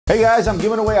Hey guys, I'm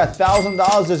giving away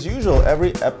 $1,000 as usual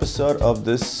every episode of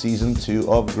this season 2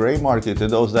 of Gray Market to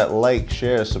those that like,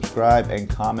 share, subscribe, and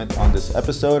comment on this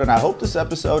episode. And I hope this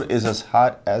episode is as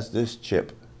hot as this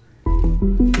chip.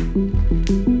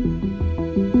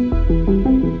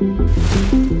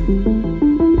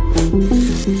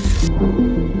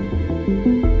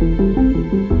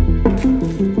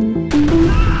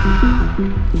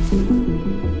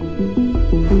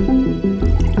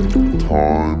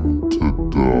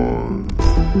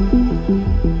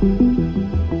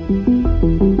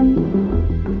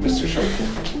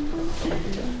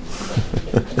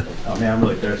 Oh man, I'm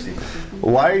really thirsty.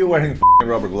 Why are you wearing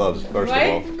rubber gloves, first of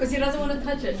all? Because he doesn't want to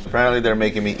touch it. Apparently they're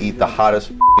making me eat the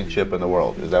hottest chip in the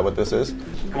world. Is that what this is?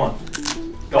 Come on.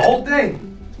 The whole thing!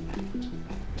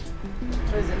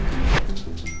 What is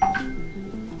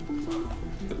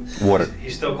it? Water.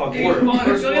 He's still cooking.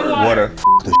 Water.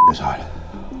 This is hot.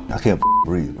 I can't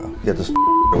breathe, bro. Get this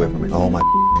away from me. Oh my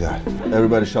God.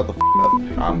 Everybody shut the up.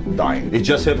 I'm dying. It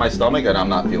just hit my stomach and I'm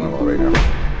not feeling well right now.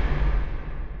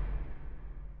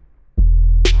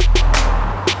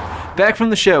 Back from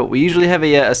the show. We usually have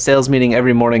a sales meeting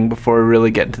every morning before we really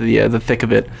get into the thick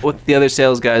of it. With the other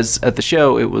sales guys at the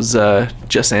show, it was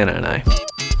just Anna and I.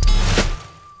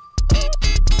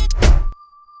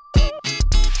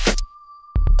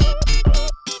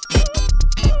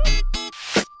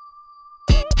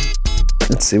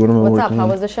 Let's see, what am I working on? What's up? How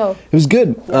was the show? It was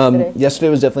good. Yesterday. Yesterday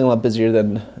was definitely a lot busier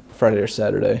than Friday or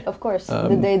Saturday. Of course,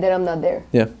 the day that I'm not there.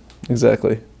 Yeah,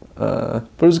 exactly. But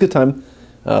it was a good time.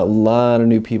 A lot of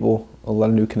new people, a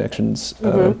lot of new connections.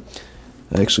 I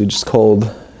actually just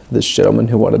called this gentleman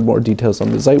who wanted more details on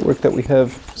the site work that we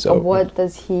have. So what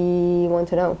does he want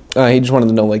to know? He just wanted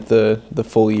to know like the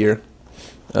full year,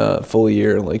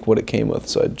 like what it came with.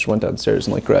 So I just went downstairs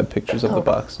and like grabbed pictures of the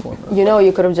box and whatnot. You know,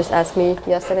 you could have just asked me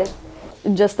yesterday.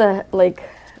 Just a like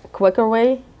quicker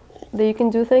way that you can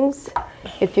do things.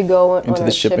 If you go into on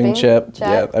the shipping chat,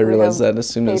 yeah, I realized that as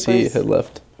soon as he had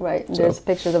left. Right, there's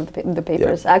pictures of the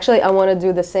papers. Yeah. Actually, I want to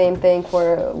do the same thing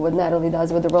for what Natalie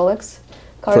does with the Rolex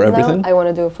cards for everything? now. I want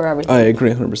to do it for everything. I agree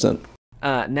 100%.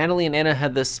 Natalie and Anna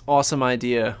had this awesome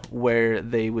idea where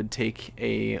they would take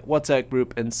a WhatsApp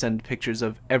group and send pictures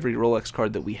of every Rolex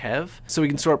card that we have. So we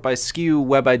can sort by SKU,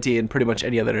 web ID, and pretty much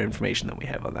any other information that we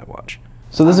have on that watch.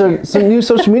 So this is some new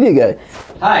social media guy.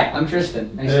 Hi, I'm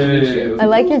Tristan. Nice to meet you. I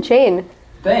like your chain.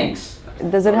 Thanks.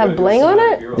 Does it have bling on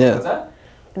it? Yeah. What's that?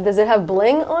 Does it have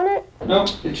bling on it? No,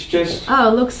 it's just. Oh,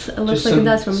 it looks like it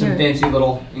does from some here. fancy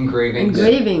little engravings.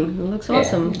 Engraving. It looks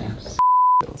awesome. Yeah.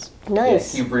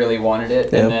 Nice. Yeah, you really wanted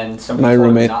it, and then somebody My told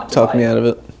roommate not to talked buy me it. out of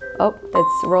it. Oh,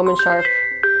 it's Roman Sharf.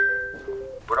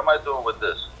 What am I doing with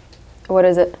this? What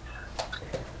is it?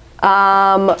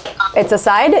 It's a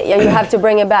side. Yeah, you have to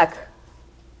bring it back.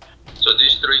 So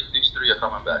these three are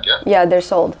coming back, yeah? Yeah, they're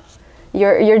sold.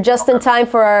 You're just in time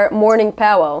for our morning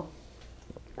powwow.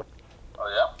 Oh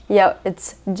yeah? Yeah,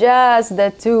 it's just the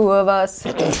two of us.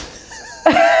 That's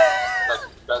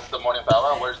the morning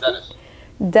powwow. Where's Dennis?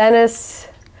 Dennis.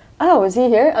 Oh, is he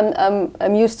here?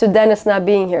 I'm used to Dennis not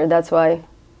being here. That's why.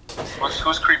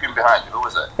 Who's creeping behind you? Who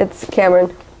is that? It's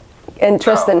Cameron and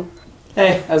Tristan.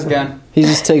 Hey, how's it going? He's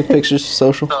just taking pictures for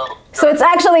social. So it's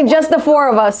actually just the four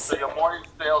of us. So your morning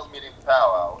sales meeting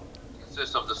powwow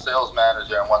consists of the sales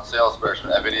manager and one salesperson,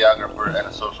 a videographer, and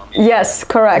a social media. Yes,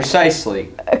 correct.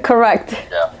 Precisely. Correct.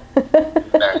 Yeah.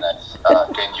 Very nice.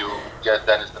 Can you get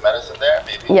Dennis the medicine there,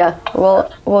 maybe? Yeah,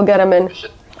 we'll get him in.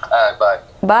 Alright, bye.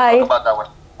 Bye.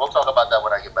 We'll talk about that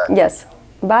when I get back. Yes.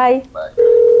 Bye. Bye.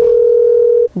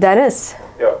 Dennis.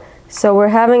 Yeah. So we're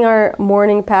having our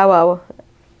morning powwow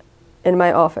in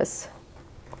my office.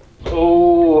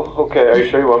 Oh, okay. Are you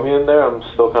sure you want me in there? I'm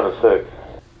still kind of sick.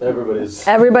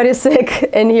 Everybody's sick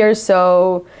in here,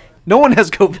 so... No one has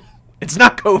COVID. It's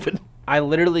not COVID. I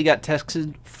literally got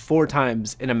tested 4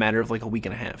 times in a matter of like a week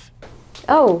and a half.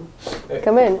 Oh,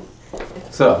 come in.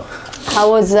 So?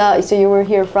 How was, so you were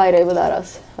here Friday without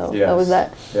us. How was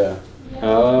that? Yeah.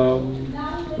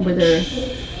 Were there...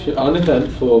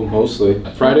 Uneventful, mostly.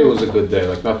 Friday was a good day.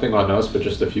 Like, nothing on us, but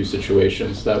just a few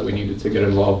situations that we needed to get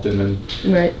involved in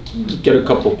and get a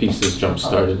couple pieces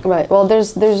jump-started. Right. Well,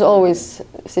 there's always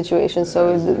situations,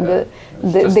 so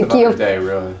the key of... day,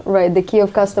 really. Right, the key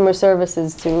of customer service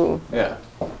is to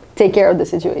take care of the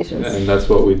situations. And that's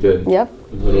what we did. Yep.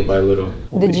 Little by little.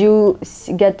 Did you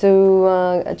get to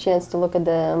a chance to look at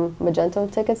the Magento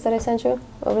tickets that I sent you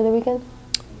over the weekend?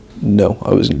 No,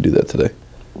 I was going to do that today.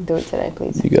 Do it today,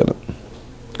 please. You got it.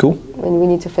 Cool. And we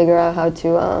need to figure out how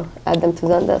to add them to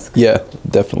Zendesk. Yeah,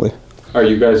 definitely. Are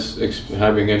you guys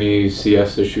having any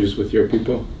CS issues with your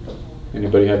people?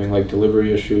 Anybody having like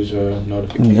delivery issues or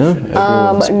notification?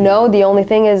 No, the only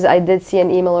thing is I did see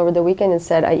an email over the weekend and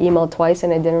said I emailed twice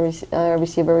and I didn't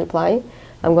receive a reply.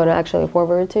 I'm going to actually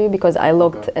forward it to you because I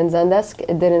looked in Zendesk.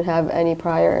 It didn't have any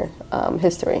prior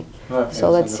history.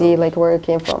 So let's see like where it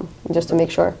came from, just to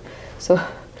make sure. So,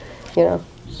 you know.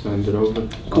 Send it over.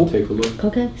 Cool. I'll take a look.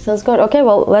 Okay, sounds good. Okay,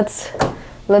 well, let's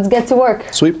get to work.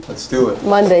 Sweet. Let's do it.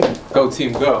 Monday. Go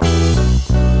team, go.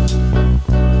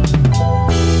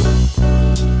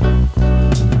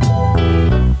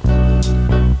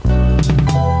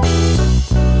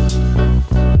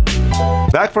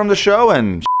 Back from the show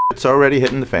and it's already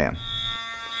hitting the fan.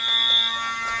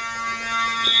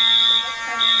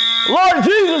 Lord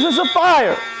Jesus, it's a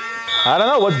fire! I don't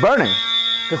know, what's burning?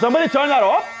 Can somebody turn that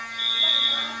off?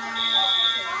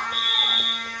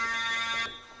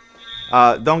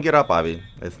 Don't get up, Avi.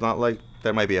 It's not like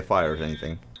there might be a fire or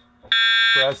anything.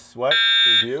 Press what?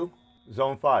 Review?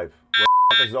 Zone 5.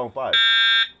 What is zone 5?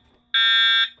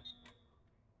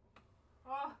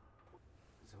 Oh,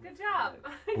 good job.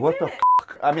 What the f?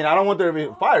 I mean, I don't want there to be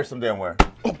fire some damn where.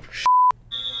 Oh,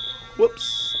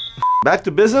 whoops. Back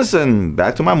to business and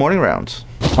back to my morning rounds.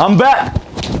 I'm back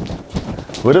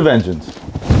with a vengeance.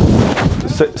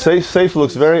 Safe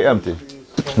looks very empty.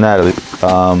 Natalie,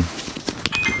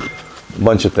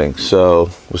 bunch of things. So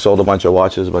we sold a bunch of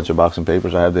watches, a bunch of boxing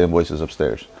papers. I have the invoices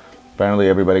upstairs. Apparently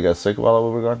everybody got sick while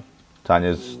we were gone.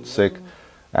 Tanya's sick.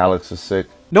 Alex is sick.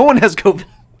 No one has COVID.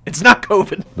 It's not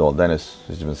COVID. No, Dennis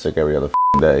has been sick every other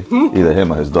day. Either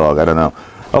him or his dog. I don't know.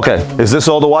 Okay, is this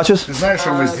all the watches? Знаешь,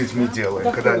 что мы с детьми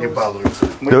делаем, когда они балуются?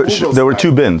 There were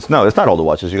 2 bins. No, it's not all the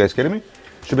watches. You guys kidding me?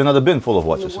 Should be another bin full of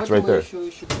watches. It's right there.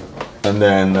 And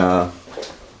then,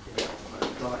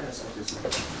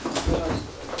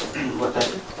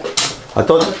 I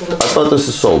thought this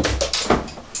is sold.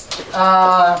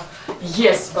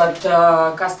 Yes, but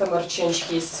customer changed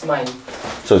his mind.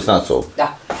 So it's not sold?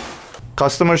 Yeah.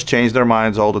 Customers change their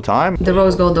minds all the time. The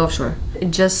rose gold offshore.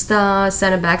 Just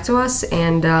send it back to us,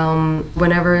 and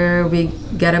whenever we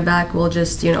get it back, we'll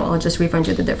just, I'll just refund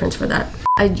you the difference for that.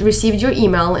 I received your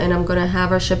email, and I'm gonna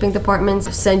have our shipping department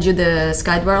send you the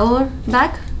sky dweller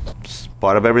back. It's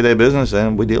part of everyday business,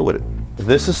 and we deal with it.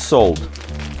 This is sold.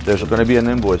 There's going to be an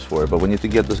invoice for it, but we need to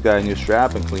get this guy a new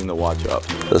strap and clean the watch up.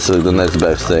 This is the next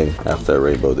best thing after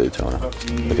Rainbow Daytona.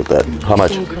 Look at that. How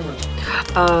much?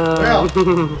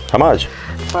 How much?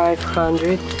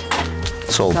 500.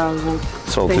 Sold.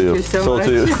 Sold to you. Sold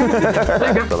to you.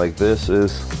 So like this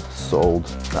is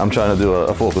sold. I'm trying to do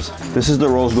a focus. This is the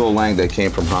rose gold Lang that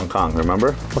came from Hong Kong,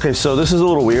 remember? Okay, so this is a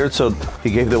little weird. So he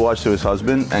gave the watch to his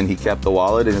husband and he kept the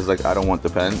wallet and he's like, I don't want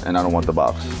the pen and I don't want the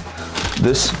box.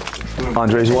 This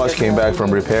Andre's watch came back from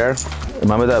repair.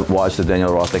 Remember that watch that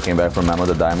Daniel Roth that came back from, remember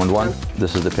the diamond one?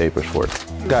 This is the papers for it.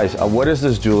 Guys, what is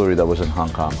this jewelry that was in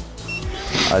Hong Kong?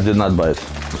 I did not buy it.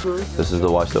 This is the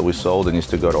watch that we sold. It needs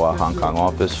to go to our Hong Kong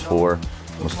office for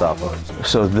Mustafa.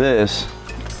 So this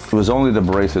was only the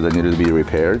bracelet that needed to be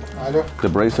repaired. The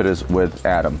bracelet is with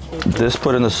Adam. This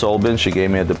put in the sold bin. She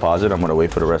gave me a deposit. I'm gonna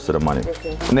wait for the rest of the money.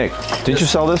 Okay. Nick, didn't you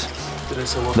sell this? Did I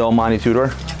sell what? The Omani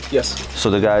Tudor? Yes. So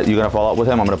the guy, you're gonna follow up with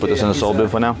him? I'm gonna put this in the sold bin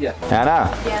for now? Yeah.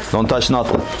 Anna, don't touch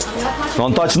nothing.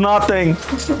 Don't touch nothing!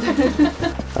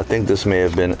 I think this may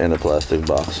have been in a plastic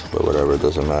box, but whatever, it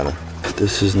doesn't matter.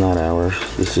 This is not ours.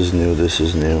 This is new, this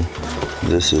is new.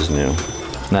 This is new.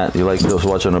 Nat, you like those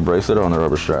watch on a bracelet or on a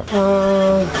rubber strap?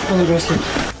 On the bracelet.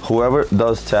 Whoever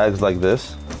does tags like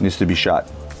this needs to be shot.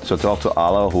 So talk to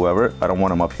Allah or whoever, I don't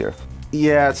want him up here.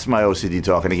 Yeah, it's my OCD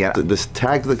talking again. This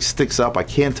tag like sticks up, I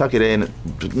can't tuck it in.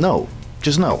 No,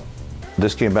 just no.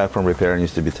 This came back from repair and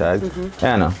needs to be tagged.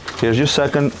 Anna, here's your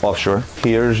second offshore.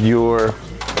 Here's your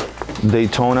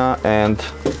Daytona and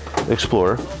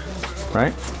Explorer,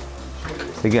 right?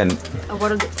 Again.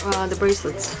 What are the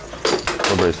bracelets?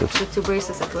 What bracelets? The 2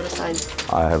 bracelets I put aside.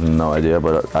 I have no idea,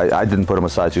 but I didn't put them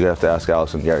aside, so you have to ask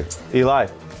Alex and Gary. Eli,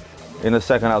 in a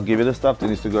second I'll give you the stuff that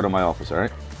needs to go to my office, all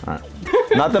right? All right.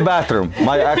 Not the bathroom,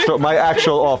 my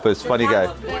actual office. Funny guy.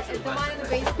 The one in the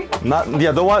basement. Not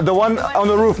the one on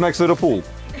the roof next to the pool.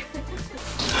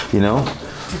 You know,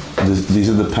 these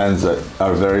are the pens that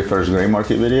our very first Gray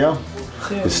Market video.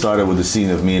 It started with the scene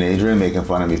of me and Adrian making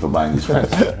fun of me for buying these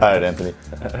pens. All right, Anthony.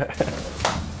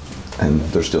 And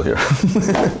they're still here.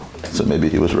 So maybe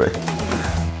he was right.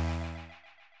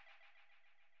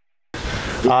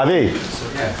 Avi,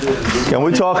 can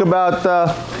we talk about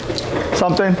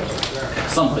something?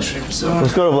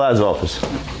 Let's go to Vlad's office.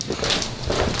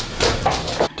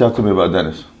 Talk to me about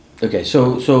Dennis. Okay,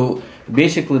 so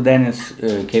basically Dennis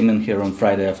came in here on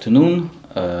Friday afternoon.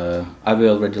 Avi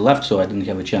already left, so I didn't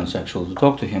have a chance actually to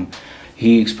talk to him.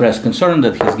 he expressed concern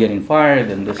that he's getting fired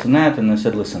and this and that. And I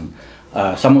said, listen,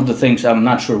 some of the things I'm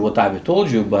not sure what Ivy told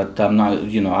you, but I'm not,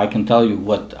 you know, I can tell you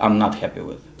what I'm not happy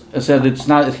with. I said it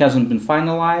hasn't been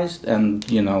finalized, and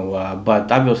you know,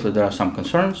 but obviously there are some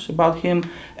concerns about him,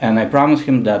 and I promise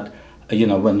him that, you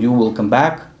know, when you will come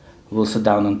back, we'll sit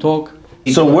down and talk.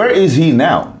 So where is he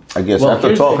now? I guess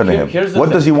after talking to him, what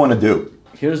does he want to do?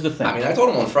 Here's the thing. I mean, I told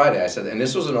him on Friday. I said, and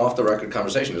this was an off-the-record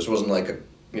conversation. This wasn't like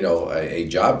a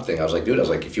job thing. I was like, dude,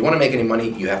 if you want to make any money,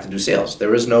 you have to do sales.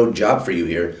 There is no job for you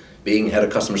here being head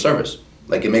of customer service.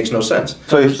 Like, it makes no sense.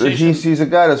 So he's a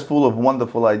guy that's full of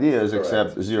wonderful ideas, correct,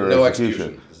 except zero no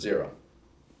execution. Zero.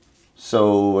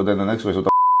 So then the next question, what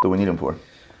the do we need him for?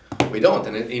 We don't,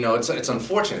 and it's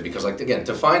unfortunate because, like, again,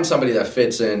 to find somebody that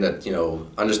fits in, that, you know,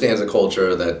 understands the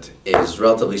culture, that is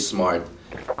relatively smart,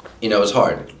 you know, is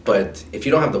hard. But if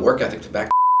you don't have the work ethic to back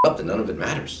up, then none of it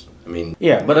matters. I mean,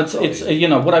 yeah, but it's you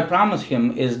know, what I promise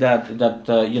him is that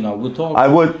you know, we talk. I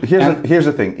would. Here's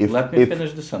the thing. Let me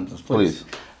finish the sentence, please.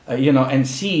 You know, and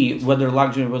see whether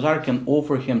Luxury Bazaar can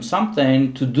offer him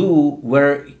something to do,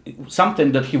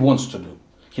 something that he wants to do.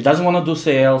 He doesn't want to do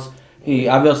sales. He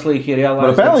realized. But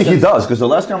apparently he does, because the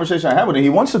last conversation I had with him, he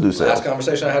wants to do sales. The last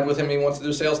conversation I had with him, he wants to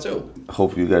do sales too.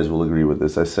 Hopefully you guys will agree with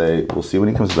this. I say, we'll see when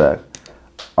he comes back.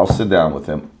 I'll sit down with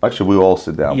him. Actually, we all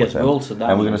sit down with him. Yes, we all sit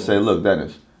down. And we're going to say, look,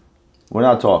 Dennis, we're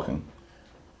not talking.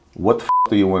 What the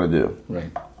do you want to do?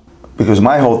 Right. Because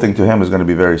my whole thing to him is going to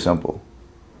be very simple.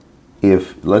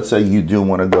 If, let's say you do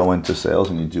want to go into sales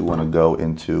and you do want to go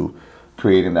into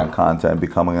creating that content,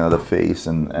 becoming another face,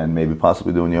 and maybe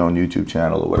possibly doing your own YouTube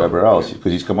channel or whatever else,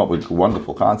 because he's come up with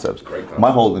wonderful concepts. Great concept.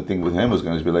 My whole thing with him is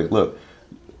going to be like, look,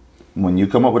 when you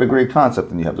come up with a great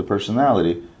concept and you have the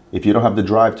personality, if you don't have the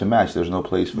drive to match, there's no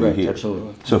place for you here.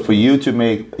 Absolutely. So for you to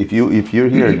make, if you're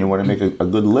here and you want to make a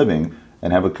good living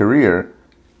and have a career,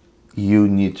 you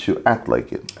need to act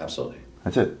like it. Absolutely.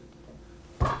 That's it.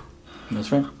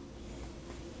 That's right.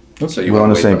 So you We're on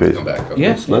want the to wait same for him page. to come back? Okay.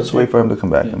 Yes. Let's wait for him to come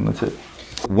back, and that's it.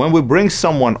 When we bring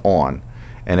someone on,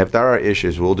 and if there are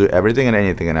issues, we'll do everything and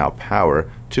anything in our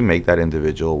power to make that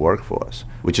individual work for us.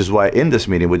 Which is why in this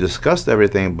meeting we discussed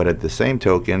everything, but at the same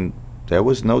token, there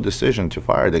was no decision to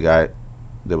fire the guy.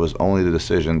 There was only the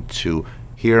decision to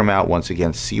hear him out once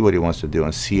again, see what he wants to do,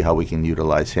 and see how we can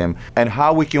utilize him, and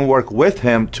how we can work with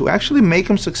him to actually make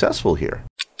him successful here.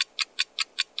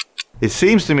 It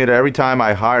seems to me that every time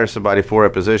I hire somebody for a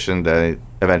position, they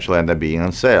eventually end up being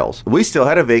on sales. We still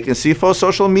had a vacancy for a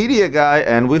social media guy,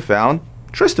 and we found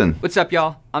Tristan. What's up,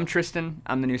 y'all? I'm Tristan.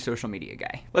 I'm the new social media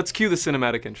guy. Let's cue the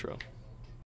cinematic intro.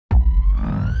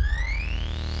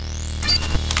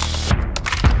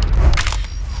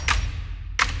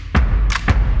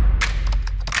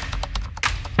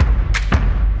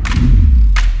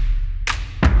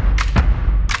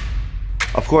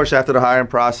 Of course, after the hiring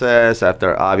process,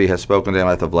 after Avi has spoken to him,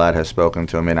 after Vlad has spoken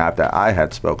to him, and after I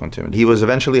had spoken to him, he was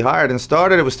eventually hired and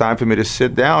started. It was time for me to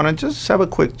sit down and just have a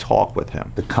quick talk with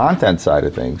him. The content side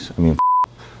of things, I mean,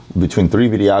 between 3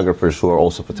 videographers who are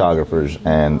also photographers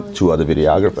and 2 other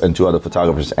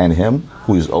photographers and him,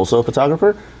 who is also a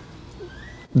photographer,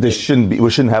 we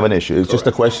shouldn't have an issue. It's just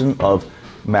a question of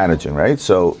managing, right?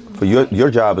 So for your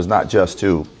job is not just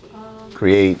to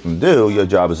create and do, your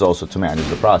job is also to manage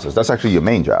the process. That's actually your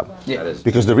main job. Yeah, it is.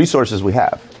 Because the resources we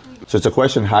have. So it's a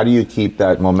question, how do you keep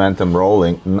that momentum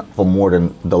rolling for more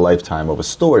than the lifetime of a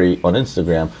story on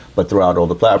Instagram, but throughout all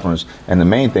the platforms? And the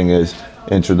main thing is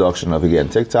introduction of, again,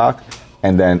 TikTok,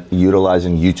 and then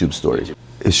utilizing YouTube stories.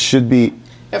 It should be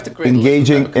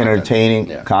engaging,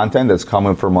 entertaining content that's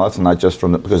coming from us, not just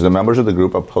from because the members of the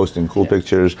group are posting cool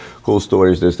pictures, cool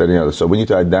stories, this, that, and the other. So we need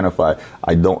to identify.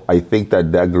 I think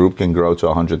that group can grow to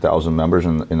 100,000 members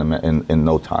in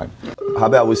no time. How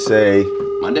about we say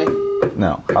Monday?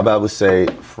 No. How about we say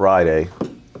Friday?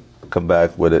 Come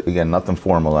back with it again. Nothing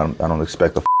formal. I don't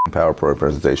expect a PowerPoint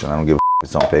presentation. I don't give a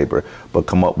it's on paper. But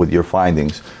come up with your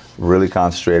findings. Really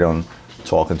concentrate on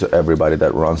talking to everybody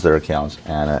that runs their accounts.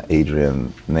 Anna,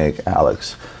 Adrian, Nick,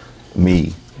 Alex,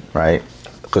 me, right?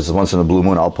 Because once in a blue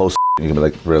moon, I'll post you can be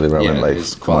like, really, like,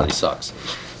 his quality sucks.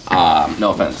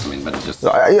 No offense, I mean, but just...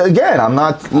 Again, I'm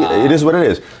not, it is what it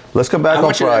is. Let's come back on Friday. I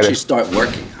want you to actually start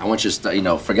working. I want you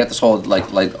to, forget this whole, like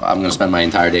I'm going to spend my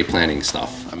entire day planning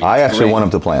stuff. I actually want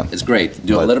him to plan. It's great.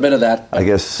 Do a little bit of that. I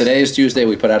guess... Today is Tuesday.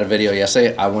 We put out a video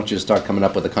yesterday. I want you to start coming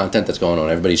up with the content that's going on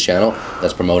everybody's channel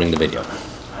that's promoting the video.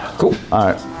 Cool. All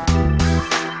right.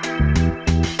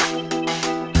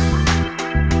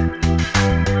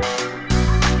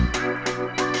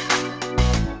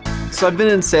 So I've been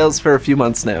in sales for a few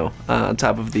months now, on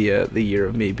top of the year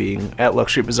of me being at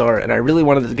Luxury Bazaar, and I really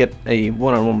wanted to get a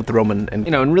one-on-one with Roman, and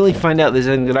and really find out if there's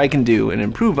anything that I can do and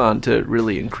improve on to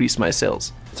really increase my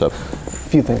sales. So, a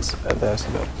few things I've asked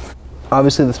about.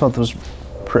 Obviously, this month was,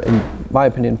 in my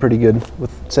opinion, pretty good with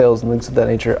sales and things of that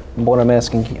nature. What I'm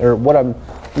asking, or what I'm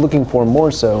looking for more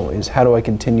so, is how do I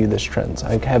continue this trend?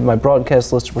 I have my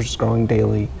broadcast list, which is growing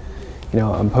daily.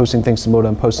 I'm posting things to Moda,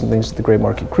 I'm posting things to the Gray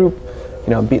Market Group.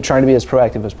 Trying to be as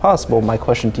proactive as possible. My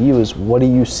question to you is, what do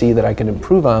you see that I can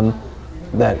improve on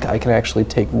that I can actually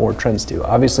take more trends to?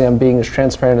 Obviously, I'm being as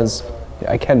transparent as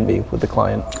I can be with the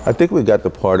client. I think we got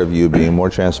the part of you being more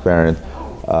transparent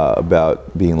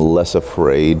about being less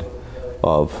afraid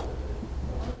of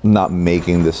not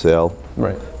making the sale.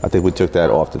 Right. I think we took that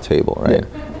off the table, right?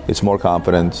 Yeah. It's more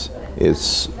confidence,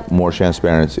 it's more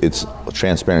transparency, it's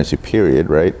transparency period,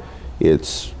 right?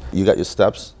 It's, you got your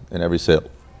steps in every sale.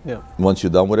 Yeah. Once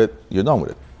you're done with it, you're done with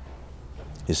it.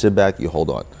 You sit back, you hold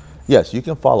on. Yes, you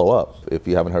can follow up. If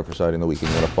you haven't heard from somebody in the week and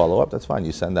you want to follow up, that's fine.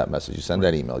 You send that message, you send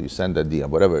that email, you send that DM,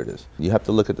 whatever it is. You have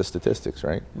to look at the statistics,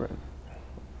 right? Right.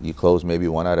 You close maybe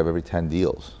 1 out of every 10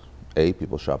 deals. A,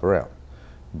 people shop around.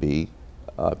 B,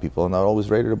 people are not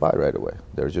always ready to buy right away.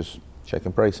 They're just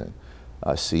checking pricing.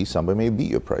 C, somebody may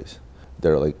beat your price.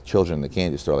 They're like children in the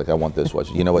candy store, like, I want this watch.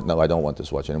 You know what? No, I don't want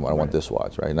this watch anymore. I want this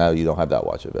watch, right? Now you don't have that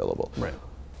watch available. Right.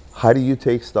 How do you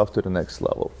take stuff to the next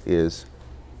level? It's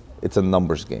a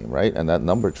numbers game, right? And that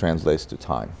number translates to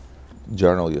time.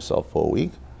 Journal yourself for a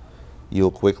week.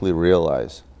 You'll quickly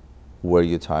realize where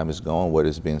your time is going, what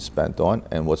is being spent on,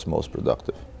 and what's most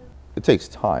productive. It takes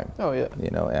time. Oh, yeah.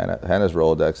 Hannah's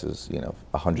Rolodex is,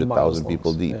 100,000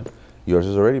 people deep. Yeah. Yours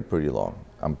is already pretty long.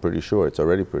 I'm pretty sure it's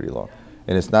already pretty long.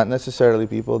 And it's not necessarily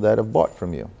people that have bought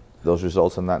from you. Those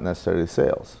results are not necessarily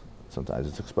sales. Sometimes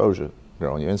it's exposure,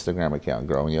 growing your Instagram account,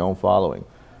 growing your own following,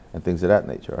 and things of that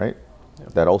nature, right? Yeah.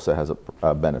 That also has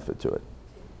a benefit to it.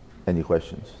 Any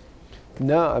questions?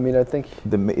 No, I mean, I think...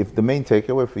 If the main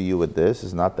takeaway for you with this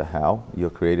is not the how, you're a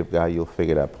creative guy, you'll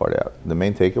figure that part out. The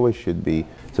main takeaway should be,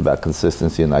 it's about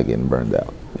consistency and not getting burned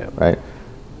out, right?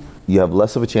 You have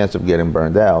less of a chance of getting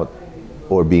burned out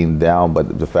or being down,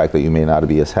 but the fact that you may not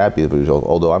be as happy with the results,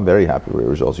 although I'm very happy with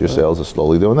the results. Your sales are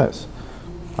slowly doing this.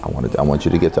 I want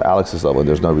you to get to Alex's level.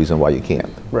 There's no reason why you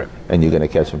can't. Right. And you're going to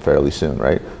catch him fairly soon,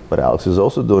 right? But Alex is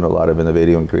also doing a lot of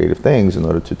innovative and creative things in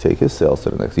order to take his sales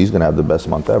to the next. He's going to have the best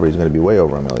month ever. He's going to be way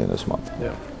over $1 million this month.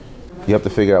 Yeah. You have to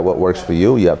figure out what works for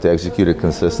you. You have to execute it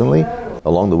consistently.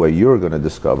 Along the way, you're going to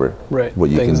discover what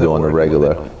you can do on a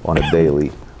regular, on a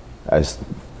daily, as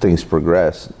things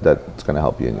progress. That's going to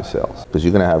help you in your sales. Because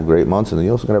you're going to have great months, and then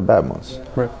you're also going to have bad months.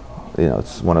 Right.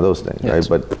 It's one of those things, right?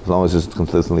 But as long as it's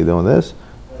consistently doing this,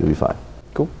 you'll be fine.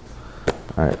 Cool.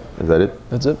 All right. Is that it?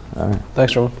 That's it. All right.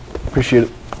 Thanks, Roman. Appreciate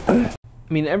it. I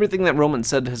mean, everything that Roman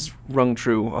said has rung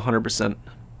true 100%.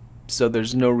 So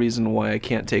there's no reason why I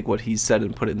can't take what he said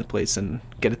and put it into place and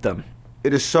get it done.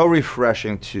 It is so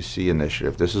refreshing to see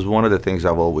initiative. This is one of the things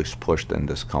I've always pushed in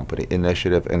this company.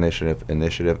 Initiative, initiative,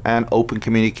 initiative, and open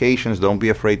communications. Don't be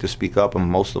afraid to speak up, and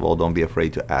most of all, don't be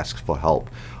afraid to ask for help.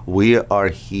 We are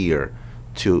here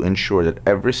to ensure that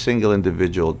every single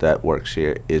individual that works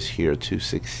here is here to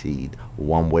succeed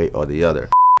one way or the other.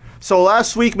 So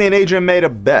last week, me and Adrian made a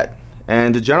bet.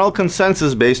 And the general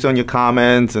consensus, based on your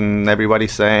comments and everybody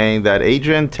saying that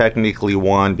Adrian technically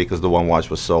won because the one watch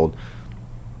was sold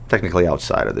technically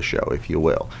outside of the show, if you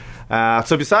will.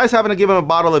 So besides having to give him a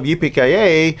bottle of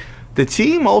UPKA, the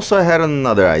team also had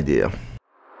another idea.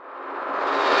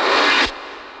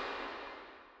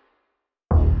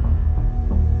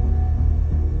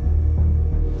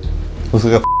 Looks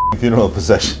like a funeral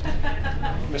procession.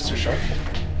 Mr. Sharf.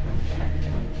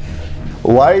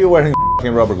 Why are you wearing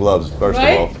rubber gloves, first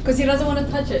of all? Because he doesn't want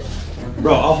to touch it.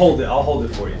 Bro, I'll hold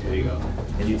it for you. There you go.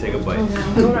 And you take a bite.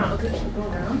 Go around. Okay, go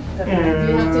around. You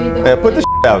have to eat the Put the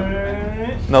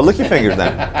out. No, lick your fingers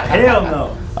then. Hell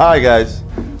no. Alright guys,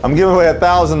 I'm giving away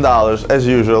 $1,000 as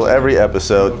usual every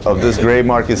episode of this Gray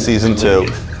Market Season 2.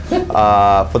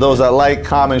 For those that like,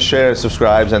 comment, share,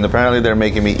 subscribe, and apparently they're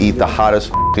making me eat the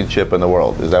hottest chip in the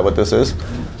world. Is that what this is?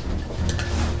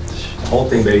 The whole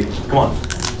thing, baby. Come on.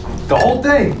 The whole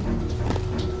thing.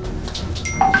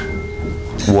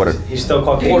 Water. He's still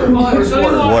called water.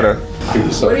 Water.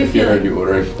 What are you feeling? What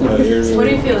are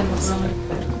you feeling,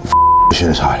 Roman? Shit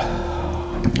is hot.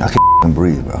 I can't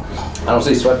breathe, bro. I don't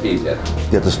see sweat beads yet.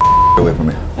 Get this away from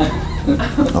me.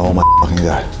 Oh my fucking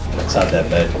god. It's not that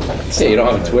bad. Yeah, you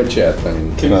don't have a Twitch yet.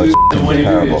 Then. You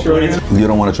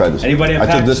don't want to try this. Anybody have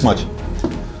I took this much.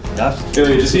 Half?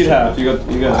 Billy, just eat half. You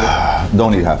got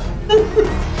Don't eat half.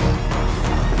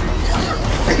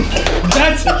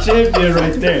 That's a champion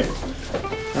right there.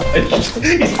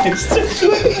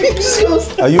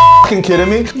 Are you fucking kidding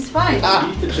me? He's fine.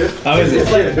 How is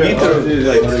it?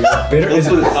 Bitter? Is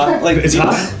it hot? Like, it's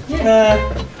hot? Yeah.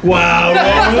 Wow,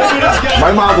 man. Look at this guy.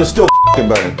 My mouth is still fucking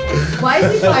burning. Why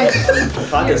is he fine?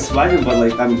 Hot is spicy, but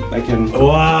like I can.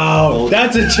 Wow,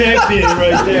 that's a champion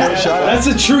right there. That's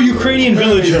a true Ukrainian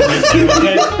villager right there.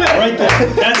 Okay? Right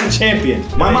there. That's a champion.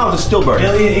 My mouth is still burning.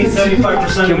 Ilya,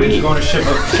 75% of it is going to ship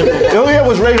up. Ilya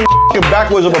was raised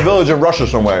backwards of a village in Russia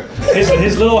somewhere.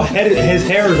 His little head, his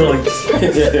hairs are like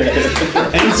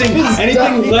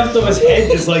anything left of his head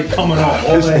is like coming off.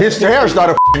 His hair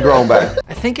started growing back.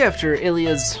 I think after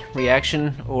Ilya's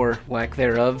reaction, or lack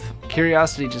thereof,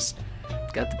 curiosity just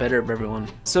got the better of everyone.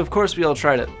 So of course we all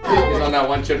tried it. He's on that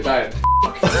one chip diet.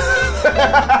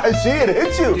 I see it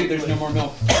hits you. Dude, there's no more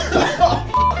milk.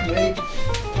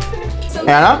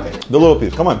 Anna, the little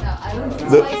piece, come on.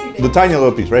 The tiny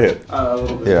little piece, right here.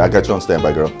 Here, I got you on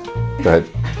standby, girl. Go ahead.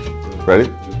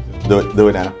 Ready? Do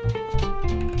it, Anna.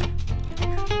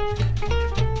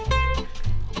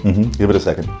 Give it a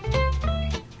second.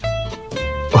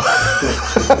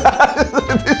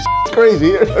 This is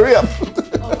crazy. Hurry up.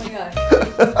 Oh my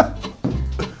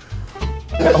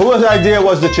god. Whose idea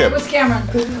was the chip? It was Cameron.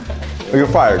 You're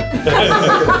fired.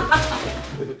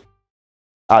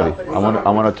 Avi, I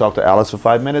want to talk to Alex for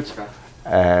 5 minutes,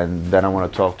 and then I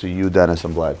want to talk to you, Dennis,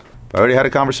 and Vlad. I already had a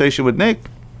conversation with Nick.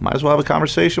 Might as well have a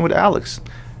conversation with Alex.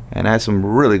 And I had some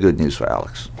really good news for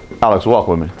Alex. Alex, walk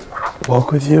with me.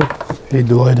 Walk with you? Be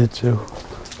delighted to.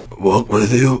 Walk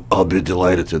with you? I'll be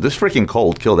delighted to. This freaking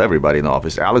cold killed everybody in the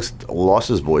office. Alex lost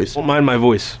his voice. Don't mind my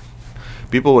voice.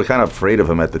 People were kind of afraid of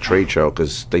him at the trade show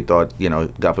because they thought, you know,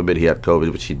 God forbid he had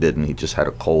COVID, which he didn't. He just had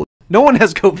a cold. No one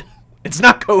has COVID. It's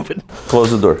not COVID. Close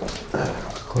the door.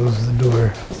 Close the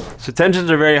door. So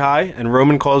tensions are very high, and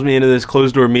Roman calls me into this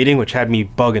closed door meeting, which had me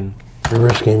bugging. Your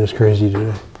wrist game is crazy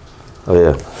today. Oh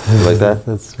yeah, you like that?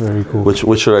 That's very cool.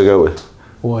 Which should I go with?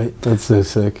 White. That's so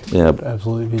sick. Yeah. I'd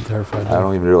absolutely be terrified. I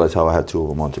don't even realize how I had two of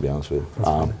them on, to be honest with you.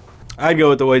 I'd go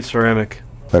with the white ceramic.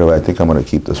 By the way, I think I'm going to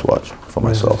keep this watch for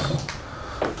myself.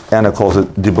 Anna calls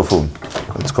it the buffoon.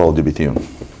 It's called the Bethune.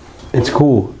 It's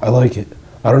cool. I like it.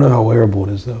 I don't know how wearable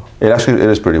it is though. It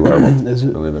is pretty wearable. Is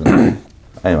it? Believe it or not.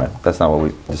 Anyway, that's not what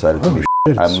we decided to do.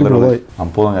 Shit, it's super light. I'm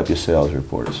pulling up your sales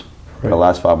reports. For the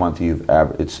last 5 months, you've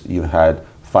had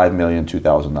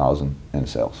 $5,002,000 in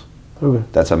sales. Okay.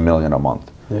 That's $1 million a month.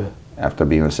 Yeah. After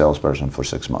being a salesperson for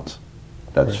 6 months.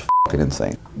 That's fucking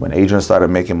insane. When Adrian started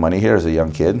making money here as a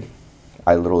young kid,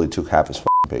 I literally took half his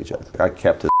paycheck. I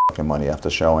kept his money after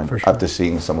after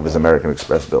seeing some of his American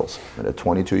Express bills. And at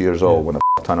 22 years old, when a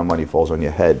ton of money falls on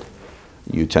your head,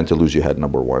 you tend to lose your head,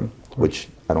 number one, which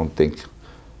I don't think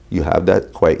you have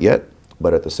that quite yet.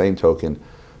 But at the same token,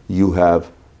 you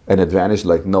have an advantage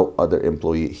like no other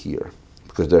employee here,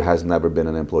 because there has never been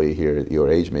an employee here at your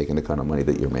age making the kind of money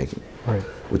that you're making. Right.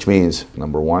 Which means,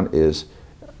 number one, is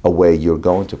a way you're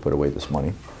going to put away this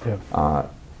money. Yeah.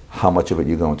 How much of it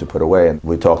you're going to put away. And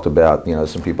we talked about, you know,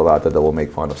 some people out there that will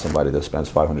make fun of somebody that spends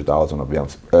 $500 on a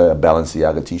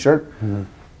Balenciaga t-shirt. Mm-hmm.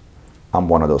 I'm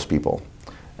one of those people.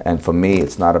 And for me,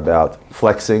 it's not about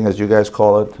flexing, as you guys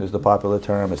call it, is the popular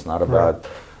term. It's not about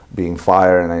being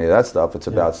fire and any of that stuff. It's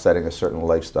about setting a certain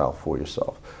lifestyle for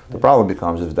yourself. The problem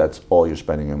becomes if that's all you're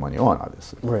spending your money on,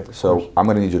 obviously. Right. So I'm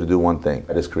going to need you to do one thing.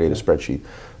 That is create a spreadsheet.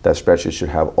 That spreadsheet should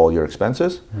have all your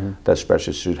expenses. Mm-hmm. That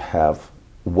spreadsheet should have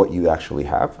what you actually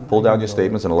have. Pull down your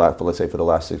statements and let's say for the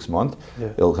last 6 months. Yeah.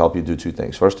 It'll help you do two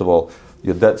things. First of all,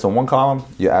 your debt's on one column,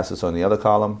 your assets on the other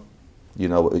column. You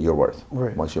know what you're worth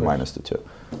once you minus the two.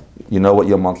 You know what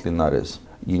your monthly nut is.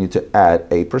 You need to add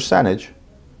a percentage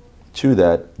to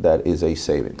that is a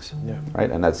savings,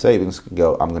 right? And that savings can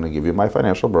go, I'm going to give you my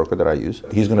financial broker that I use.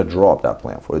 He's going to draw up that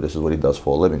plan for you. This is what he does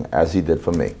for a living, as he did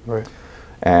for me. Right.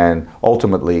 And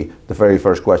ultimately, the very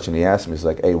first question he asked me is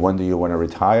like, hey, when do you want to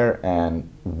retire and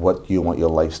what do you want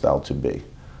your lifestyle to be?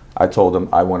 I told him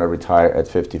I want to retire at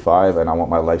 55 and I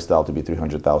want my lifestyle to be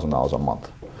 $300,000 a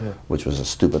month, which was a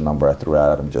stupid number I threw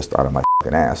at him just out of my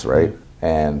fucking ass, right?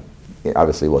 And it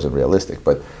obviously wasn't realistic.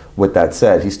 But with that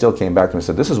said, he still came back to me and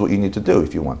said, this is what you need to do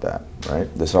if you want that, right?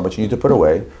 This is how much you need to put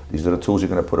away. These are the tools you're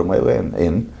going to put away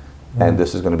in. And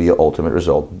this is going to be your ultimate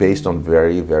result based on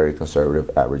very, very conservative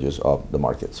averages of the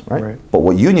markets, right? But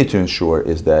what you need to ensure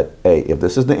is that, hey, if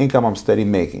this is the income I'm steady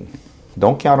making,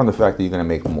 don't count on the fact that you're going to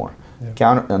make more.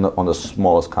 Count on the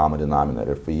smallest common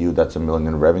denominator. For you, that's $1 million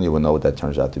in revenue. We'll know what that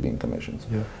turns out to be in commissions.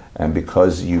 And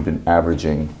because you've been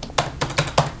averaging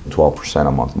 12%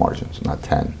 a month margins, not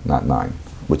 10, not 9,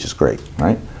 which is great,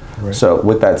 right? So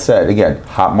with that said, again,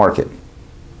 hot market.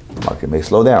 The market may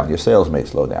slow down. Your sales may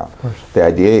slow down. The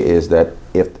idea is that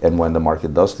if and when the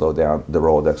market does slow down, the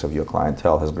Rolodex of your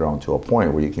clientele has grown to a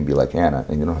point where you can be like Anna,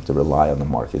 and you don't have to rely on the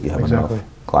market. You have enough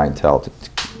clientele to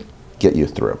get you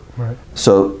through. Right.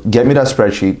 So get me that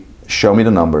spreadsheet, show me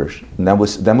the numbers, and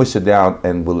then we sit down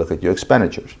and we'll look at your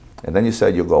expenditures. And then you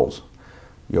set your goals.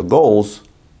 Your goals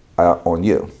are on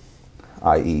you,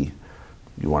 i.e.,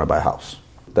 you want to buy a house.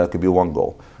 That could be one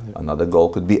goal. Another goal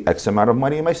could be X amount of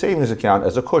money in my savings account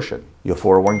as a cushion. Your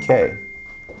 401k.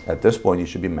 At this point, you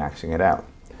should be maxing it out.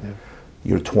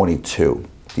 You're 22.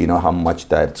 Do you know how much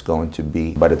that's going to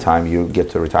be by the time you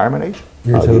get to retirement age?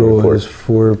 Your total is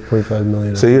 $4.5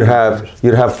 million. So you'd have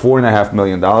 $4.5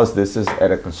 million. This is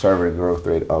at a conservative growth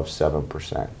rate of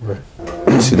 7%.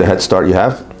 Right. See the head start you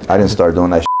have? I didn't start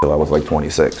doing that shit till I was like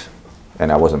 26,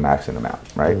 and I wasn't maxing them out,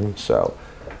 right? So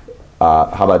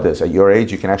how about this? At your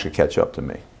age, you can actually catch up to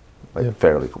me, like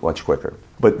fairly much quicker.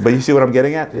 But you see what I'm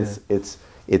getting at?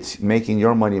 It's making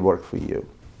your money work for you,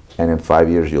 and in 5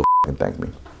 years you'll thank me.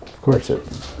 Of course. That's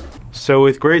it. So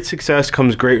with great success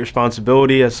comes great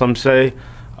responsibility, as some say.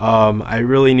 I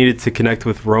really needed to connect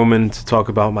with Roman to talk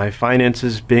about my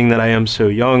finances, being that I am so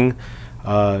young.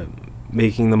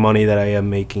 Making the money that I am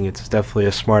making, it's definitely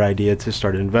a smart idea to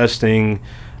start investing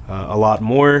a lot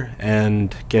more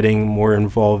and getting more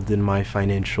involved in my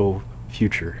financial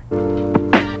future.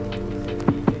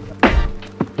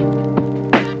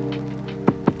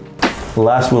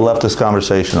 Last we left this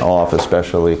conversation off,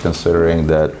 especially considering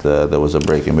that there was a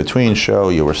break in between show,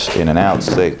 you were in and out,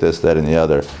 sick, this, that, and the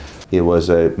other. It was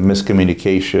a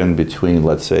miscommunication between,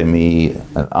 let's say, me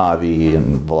and Avi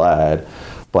and Vlad,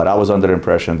 but I was under the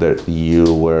impression that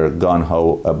you were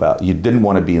gung-ho about, you didn't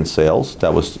want to be in sales.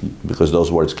 That was because those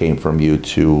words came from you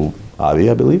to Avi,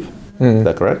 I believe. Is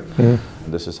that correct?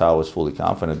 This is how I was fully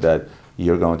confident that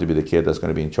you're going to be the kid that's going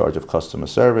to be in charge of customer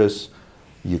service.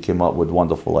 You came up with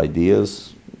wonderful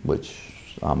ideas, which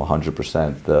I'm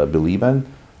 100% believe in.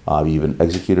 We even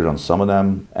executed on some of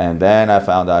them. And then I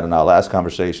found out in our last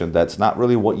conversation that's not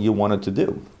really what you wanted to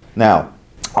do. Now,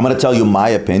 I'm going to tell you my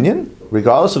opinion,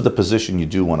 regardless of the position you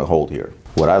do want to hold here.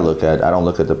 What I look at, I don't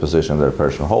look at the position that a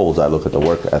person holds, I look at the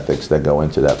work ethics that go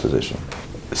into that position.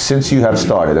 Since you have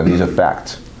started, and these are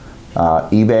facts,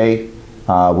 eBay,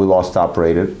 we lost top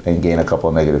rated and gained a couple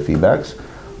of negative feedbacks.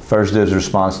 First dibs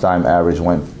response time average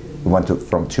went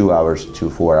from 2 hours to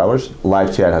 4 hours.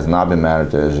 Live chat has not been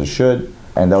managed as it should.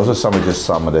 And those are some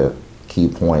of the key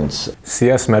points.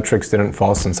 CS metrics didn't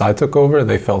fall since I took over,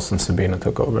 they fell since Sabina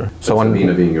took over. So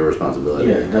Sabina being your responsibility.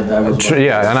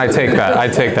 Yeah, and I take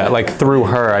that. Like through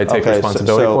her, I take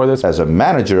responsibility for this. As a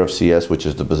manager of CS, which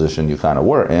is the position you kind of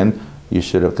were in, you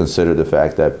should have considered the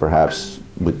fact that perhaps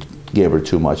we gave her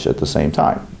too much at the same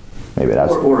time. Maybe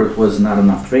that's or it was not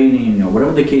enough training, or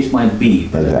whatever the case might be.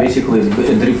 But basically,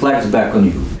 it reflects back on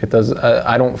you. It does.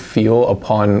 I don't feel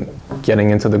upon getting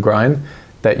into the grind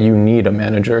that you need a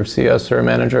manager of CS or a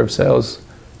manager of sales.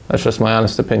 That's just my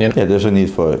honest opinion. Yeah, there's a need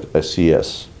for a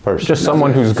CS person. Just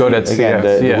someone who's good at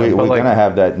CS. We're going to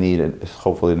have that need,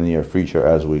 hopefully in the near future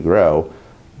as we grow.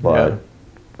 But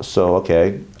so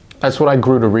okay. That's what I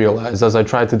grew to realize as I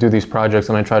tried to do these projects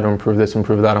and I tried to improve this,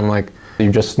 improve that. I'm like,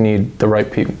 you just need the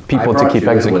right people to keep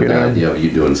executing. The idea of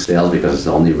you doing sales because it's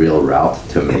the only real route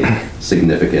to make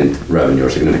significant revenue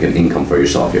or significant income for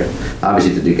yourself here.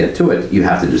 Obviously, to get to it, you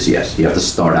have to do CS. You have to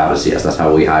start out as CS. That's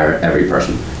how we hire every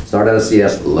person. Start out as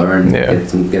CS, learn,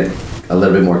 get a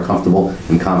little bit more comfortable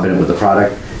and confident with the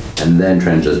product, and then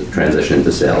transition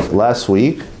into sales. Last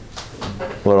week,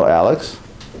 little Alex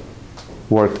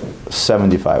worked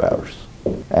 75 hours.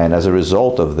 And as a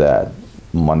result of that,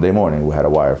 Monday morning, we had a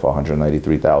wire for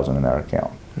 $193,000 in our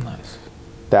account. Nice.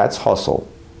 That's hustle.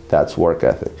 That's work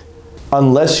ethic.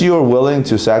 Unless you're willing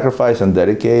to sacrifice and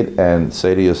dedicate and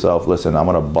say to yourself, listen, I'm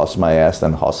going to bust my ass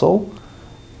and hustle,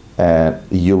 and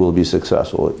you will be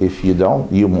successful. If you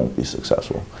don't, you won't be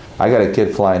successful. I got a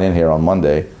kid flying in here on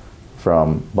Monday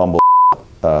from Bumble,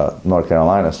 North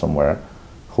Carolina somewhere,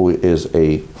 who is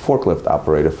a forklift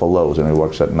operator for Lowe's, and he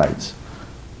works at nights.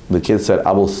 The kid said,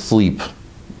 I will sleep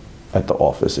at the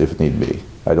office if need be.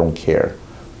 I don't care.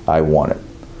 I want it.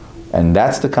 And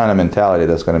that's the kind of mentality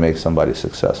that's going to make somebody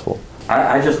successful.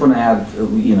 I just want to add,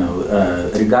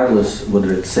 regardless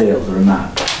whether it's sales or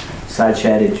not, such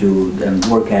attitude and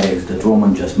work ethics that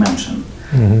Roman just mentioned,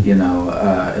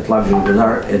 at Luxury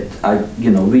Bazaar,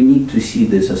 we need to see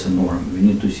this as a norm. We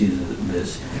need to see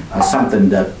this as something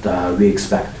that we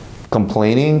expect.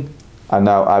 Complaining, and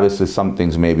now obviously some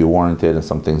things may be warranted and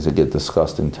some things that get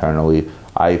discussed internally.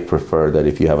 I prefer that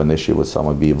if you have an issue with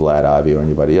someone, be Vlad, Avi, or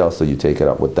anybody else, that you take it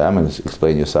up with them and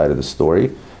explain your side of the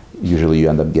story. Usually you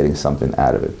end up getting something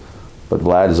out of it. But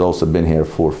Vlad has also been here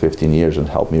for 15 years and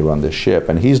helped me run this ship.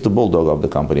 And he's the bulldog of the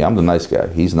company. I'm the nice guy.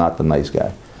 He's not the nice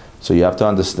guy. So you have to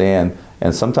understand,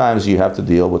 and sometimes you have to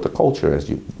deal with the culture, as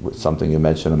you, something you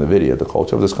mentioned in the video. The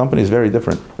culture of this company is very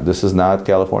different. This is not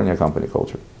California company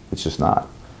culture. It's just not.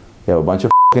 You have a bunch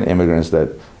of immigrants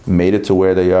that made it to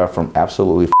where they are from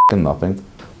absolutely nothing.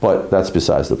 But that's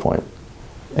besides the point.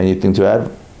 Anything to add,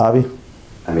 Avi?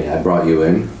 I mean, I brought you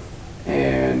in,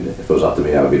 and if it was up to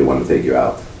me, I would be the one to take you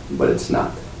out. But it's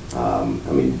not. I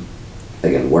mean,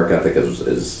 again, work ethic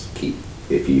is key.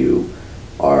 If you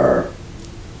are,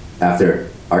 after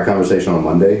our conversation on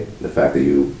Monday, the fact that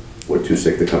you were too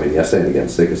sick to come in yesterday, and again,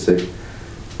 sick is sick,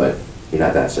 but you're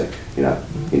not that sick. You're not,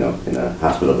 you know, in a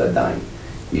hospital bed dying.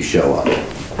 You show up. You know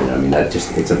what I mean? That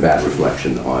just, it's a bad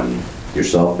reflection on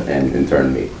yourself and in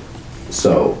turn me.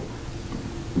 So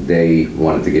they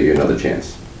wanted to give you another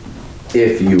chance.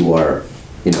 If you are,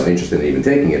 you know, interested in even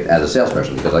taking it as a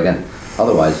salesperson, because again,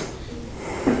 otherwise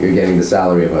you're getting the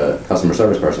salary of a customer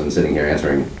service person sitting here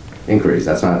answering inquiries.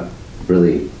 That's not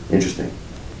really interesting.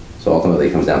 So ultimately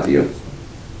it comes down to you.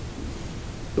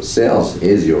 Sales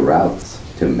is your route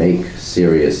to make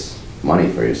serious money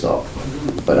for yourself,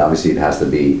 but obviously it has to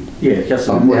be, it has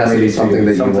to be something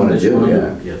that you want to do.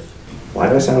 Yeah. Yes. Why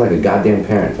do I sound like a goddamn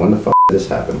parent? When the fuck did this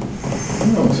happen?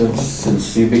 No,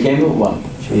 since you became one.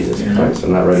 Jesus Christ,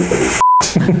 I'm not ready for this.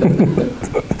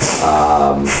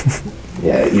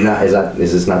 Yeah, you're not.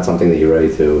 Is this not something that you're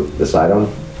ready to decide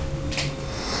on?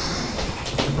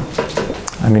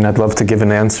 I mean, I'd love to give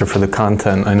an answer for the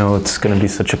content. I know it's going to be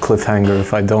such a cliffhanger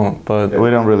if I don't, but... We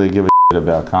don't really give a shit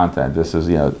about content. This is,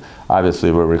 you know,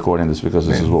 obviously we're recording this because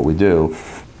this is what we do.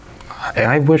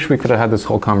 I wish we could have had this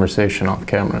whole conversation off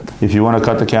camera. If you want to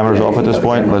cut the cameras off at this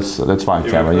point, that's fine,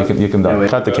 camera. You can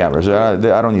cut the cameras. I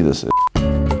don't need this.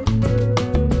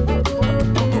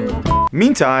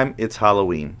 Meantime, it's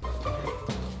Halloween.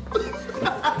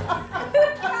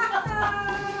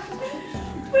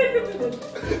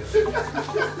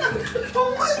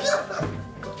 Oh my god!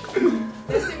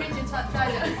 Nice to meet you,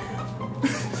 Tanya.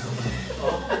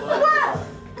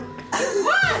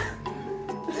 What?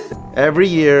 Every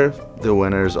year, the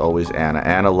winner is always Anna.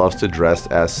 Anna loves to dress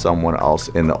as someone else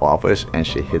in the office, and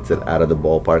she hits it out of the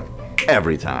ballpark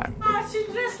every time. Oh, she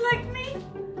dressed like me?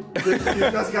 You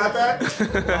just got that?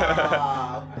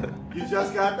 You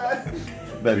just got that?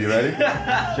 Babe, you ready?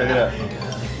 Check it out.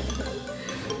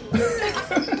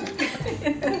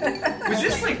 Was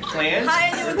this like planned? Hi,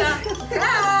 Anita.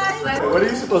 Hi. What are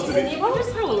you supposed to be? What was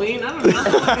Halloween? I don't know.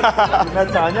 Have you met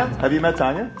Tanya? Have you met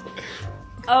Tanya?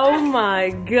 Oh my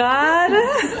god.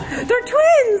 They're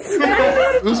twins.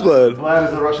 Who's Vlad? Vlad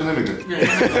is a Russian immigrant.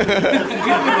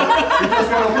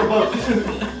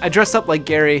 I dressed up like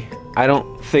Gary. I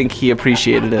don't think he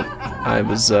appreciated it. I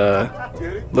was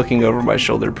looking over my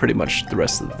shoulder pretty much the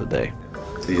rest of the day.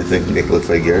 Do you think Nick looks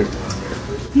like Gary?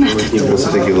 What do you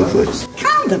think he looks like?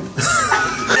 Condom.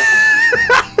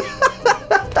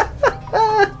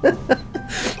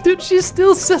 Dude, she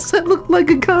still says I look like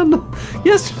a condom.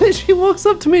 Yesterday she walks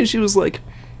up to me and she was like,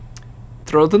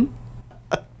 throw them?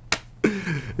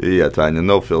 Yeah, Tanya,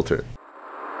 no filter.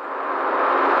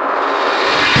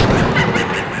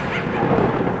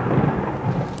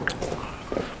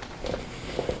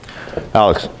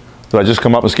 Alex, do I just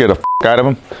come up and scare the f out of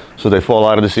them so they fall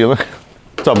out of the ceiling?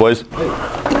 What's up, boys?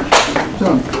 What's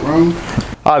up, bro?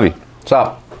 Avi. What's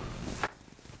up?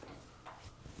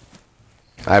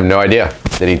 I have no idea.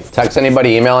 Did he text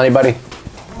anybody, email anybody?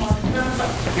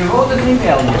 You wrote an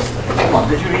email yesterday. Come on,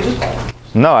 did you read it?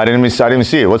 No, I didn't even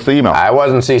see it. What's the email? I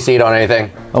wasn't CC'd on anything.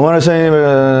 I want to say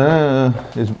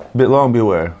it's a bit long,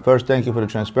 beware. First, thank you for the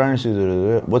transparency.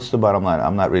 What's the bottom line?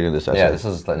 I'm not reading this essay. Yeah, this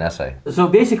is an essay. So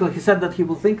basically, he said that he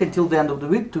will think until the end of the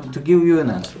week to give you an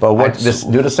answer. But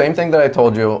do the same thing that I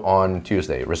told you on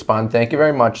Tuesday. Respond, thank you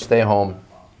very much, stay home.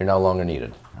 You're no longer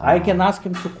needed. I can ask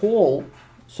him to call,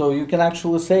 so you can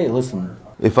actually say, listen.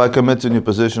 If I commit to a new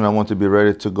position, I want to be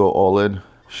ready to go all in.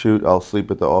 Shoot, I'll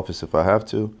sleep at the office if I have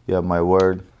to. You have my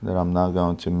word that I'm not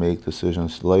going to make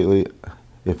decisions lightly.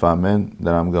 If I'm in,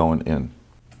 then I'm going in.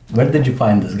 Where did you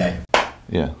find this guy?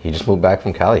 Yeah. He just moved back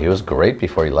from Cali. He was great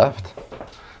before he left.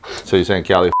 So you're saying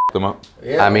Cali f***ed him up?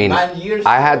 Yeah, I mean,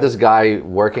 I had this guy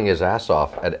working his ass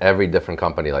off at every different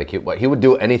company. Like he would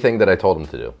do anything that I told him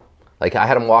to do. Like I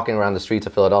had him walking around the streets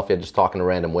of Philadelphia just talking to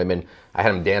random women. I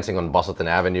had him dancing on Bustleton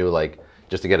Avenue, like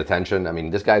just to get attention. I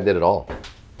mean, this guy did it all.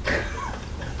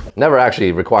 Never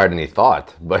actually required any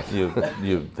thought, but you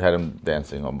had him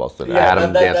dancing on Boston. Yeah, I had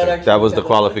him dancing. That was the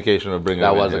qualification of bringing him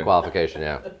in. That was the qualification,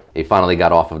 yeah. He finally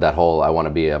got off of that whole I want to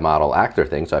be a model actor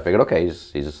thing, so I figured, okay,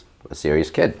 he's a serious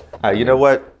kid. You know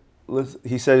what?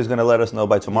 he said he's gonna let us know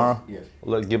by tomorrow. Yes.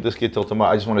 Give this kid till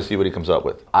tomorrow. I just want to see what he comes up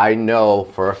with. I know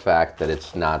for a fact that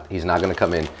he's not going to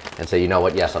come in and say, you know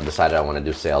what, yes, I've decided I want to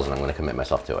do sales and I'm going to commit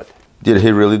myself to it. Did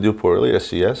he really do poorly at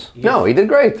CS? No, he did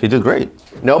great. He did great.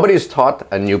 Nobody's taught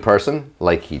a new person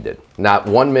like he did. Not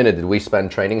 1 minute did we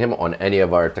spend training him on any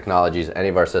of our technologies, any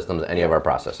of our systems, any of our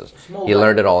processes. He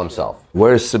learned it all himself.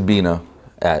 Where's Sabina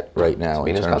at right now?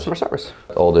 Sabina's customer service.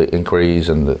 All the inquiries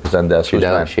and the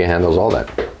Zendesk. She handles all that.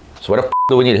 So what the f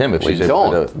do we need him if we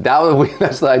don't?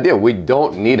 That's the idea. We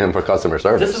don't need him for customer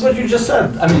service. This is what you just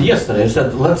said. I mean, yesterday I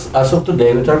said, let's, as of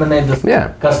today, we terminate this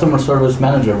customer service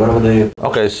manager, whatever they...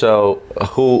 Okay, so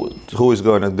who is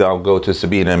going to now go to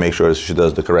Sabina and make sure she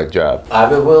does the correct job? I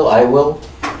will.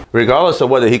 Regardless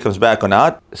of whether he comes back or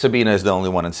not, Sabina is the only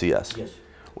one in CS. Yes.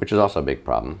 Which is also a big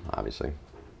problem, obviously.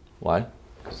 Why?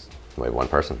 Because we have one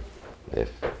person.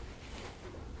 If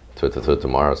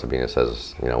tomorrow Sabina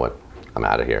says, you know what, I'm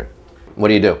out of here. What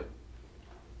do you do?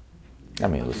 I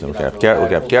mean, listen, we have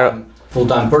Garrett.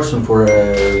 Full-time person for,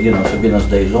 Sabina's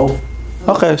days off.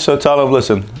 Okay, so tell him,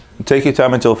 listen, take your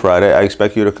time until Friday. I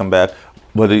expect you to come back.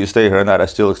 Whether you stay here or not, I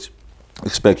still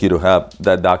expect you to have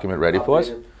that document ready for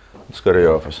us. Let's go to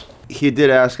your office. He did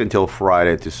ask until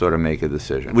Friday to sort of make a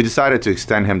decision. We decided to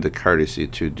extend him the courtesy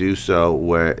to do so,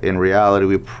 where in reality,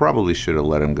 we probably should have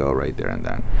let him go right there and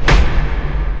then.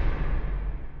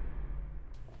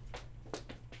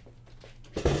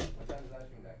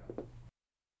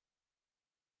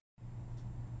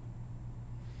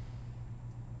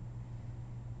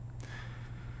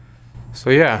 So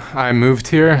yeah, I moved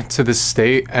here to this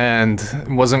state and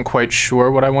wasn't quite sure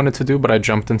what I wanted to do, but I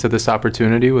jumped into this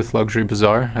opportunity with Luxury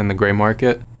Bazaar and the gray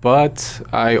market. But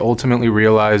I ultimately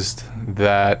realized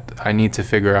that I need to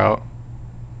figure out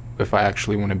if I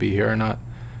actually want to be here or not.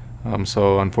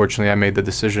 So unfortunately, I made the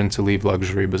decision to leave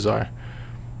Luxury Bazaar.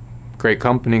 Great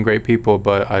company, great people,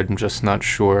 but I'm just not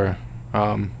sure.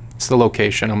 It's the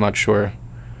location. I'm not sure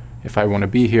if I want to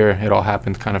be here. It all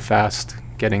happened kind of fast,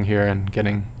 getting here and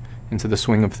getting into the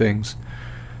swing of things.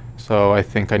 So I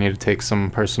think I need to take some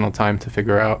personal time to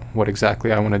figure out what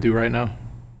exactly I want to do right now.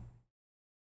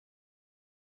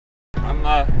 I'm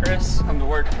Chris. I'm the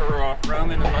work for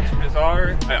Roman and Luxury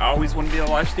Bazaar. I always want to be a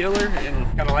life stealer and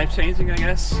kind of life-changing, I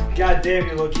guess. God damn,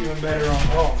 you look even better on.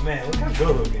 Oh man, look how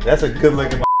good looking. That's a good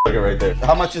looking right there.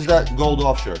 How much is that gold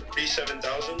offshore?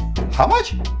 $37,000. How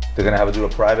much? They're gonna have to do a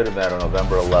private event on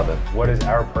November 11th. What is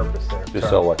our purpose there? Just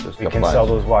sell watches. We can sell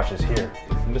those watches here.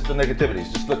 Mr.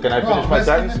 Negativities, just look, can I finish my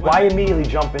sentence? Why immediately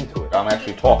jump into it? I'm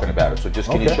actually talking about it, so just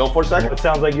can you chill for a second? It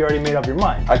sounds like you already made up your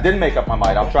mind. I didn't make up my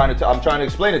mind. I'm trying to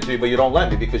explain it to you, but you don't let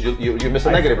me because you miss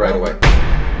a negative right away.